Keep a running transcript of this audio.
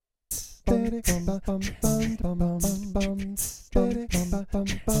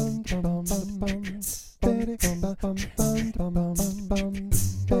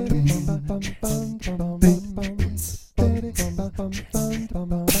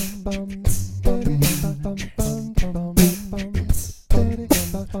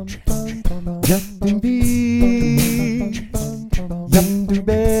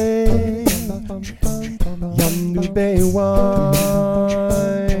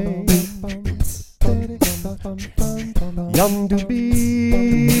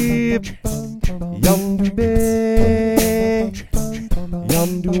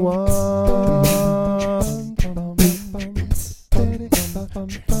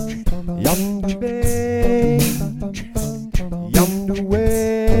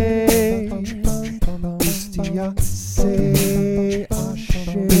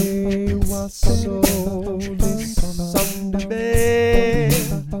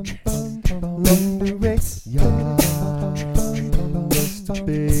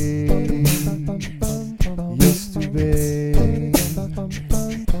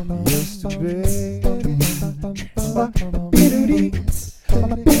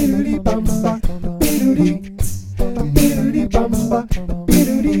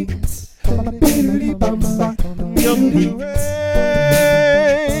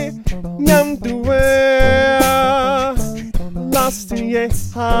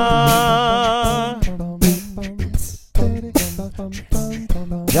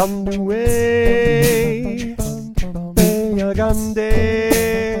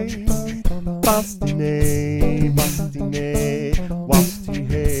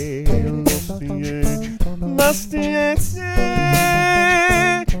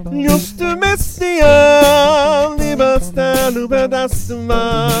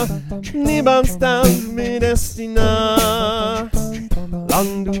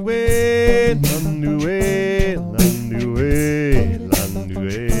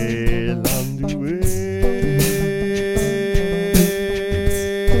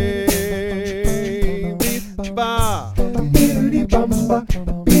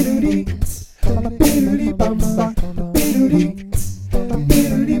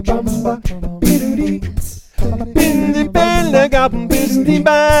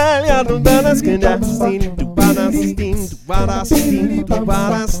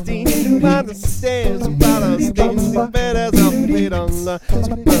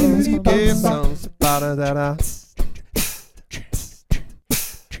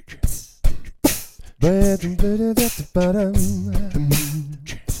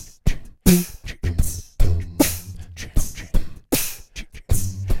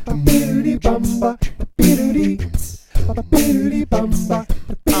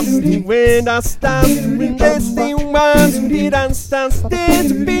When I stand in the ones who didn't stand still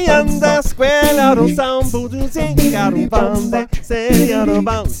to be under square out of sound to sing out of bounds, say out of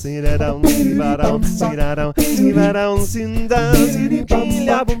bounds, sit down, sit down, sit down, sit down, sit down, sit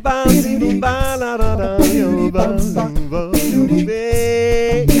down, bounce, sit down, la la la, yo, bounce,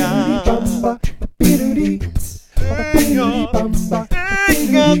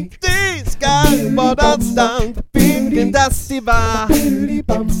 this guy, but that's down, big and dusty bar.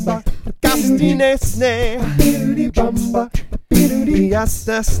 Castinessne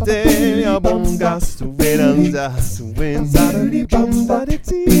Piastaste a bongas tu veranza tu venza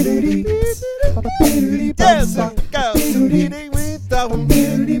Yes, go to the without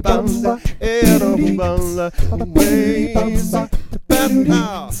a banda Era banda ways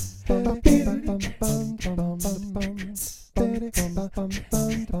better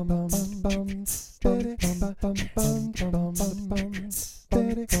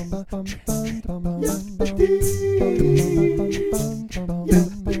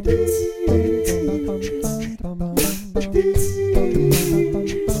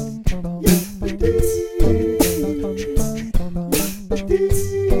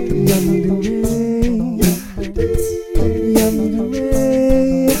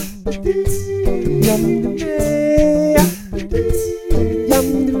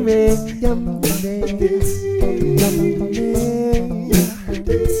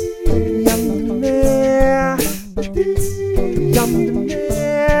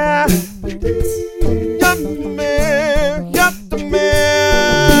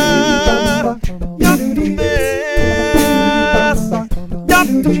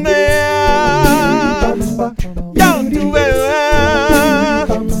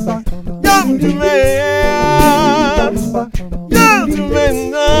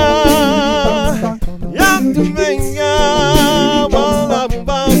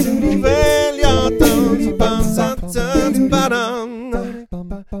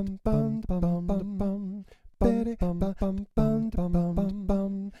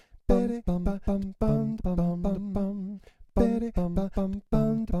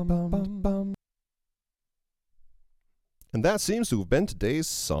And that seems to have been today's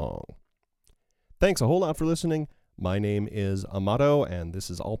song. Thanks a whole lot for listening. My name is Amato, and this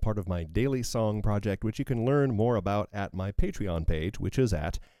is all part of my daily song project, which you can learn more about at my Patreon page, which is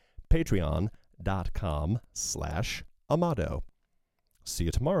at patreon.com/Amato. See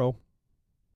you tomorrow.